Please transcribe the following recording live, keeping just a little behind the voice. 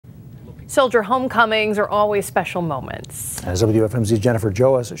Soldier homecomings are always special moments. As WFMZ's Jennifer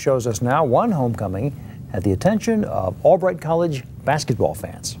Joas shows us now, one homecoming had the attention of Albright College basketball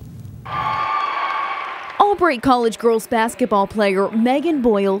fans. Albright College girls basketball player Meghan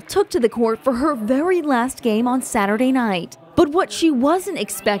Boyle took to the court for her very last game on Saturday night. But what she wasn't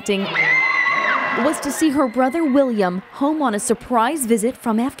expecting was to see her brother William home on a surprise visit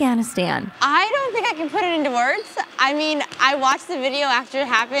from Afghanistan. I don't think I can put it into words. I mean, I watched the video after it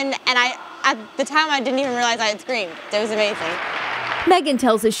happened, and at the time I didn't even realize I had screamed. It was amazing. Meghan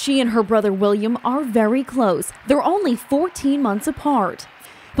tells us she and her brother William are very close. They're only 14 months apart.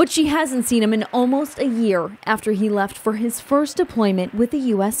 But she hasn't seen him in almost a year after he left for his first deployment with the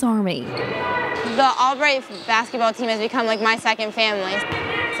U.S. Army. The Albright basketball team has become like my second family.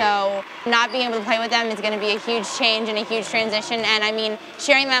 So not being able to play with them is going to be a huge change and a huge transition. And I mean,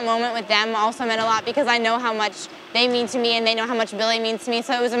 sharing that moment with them also meant a lot because I know how much they mean to me and they know how much Billy means to me.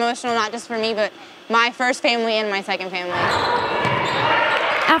 So it was emotional not just for me, but my first family and my second family.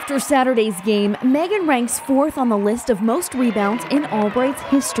 After Saturday's game, Meghan ranks 4th on the list of most rebounds in Albright's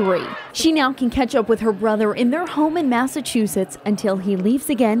history. She now can catch up with her brother in their home in Massachusetts until he leaves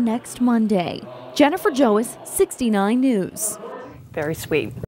again next Monday. Jennifer Joas, 69 News. Very sweet.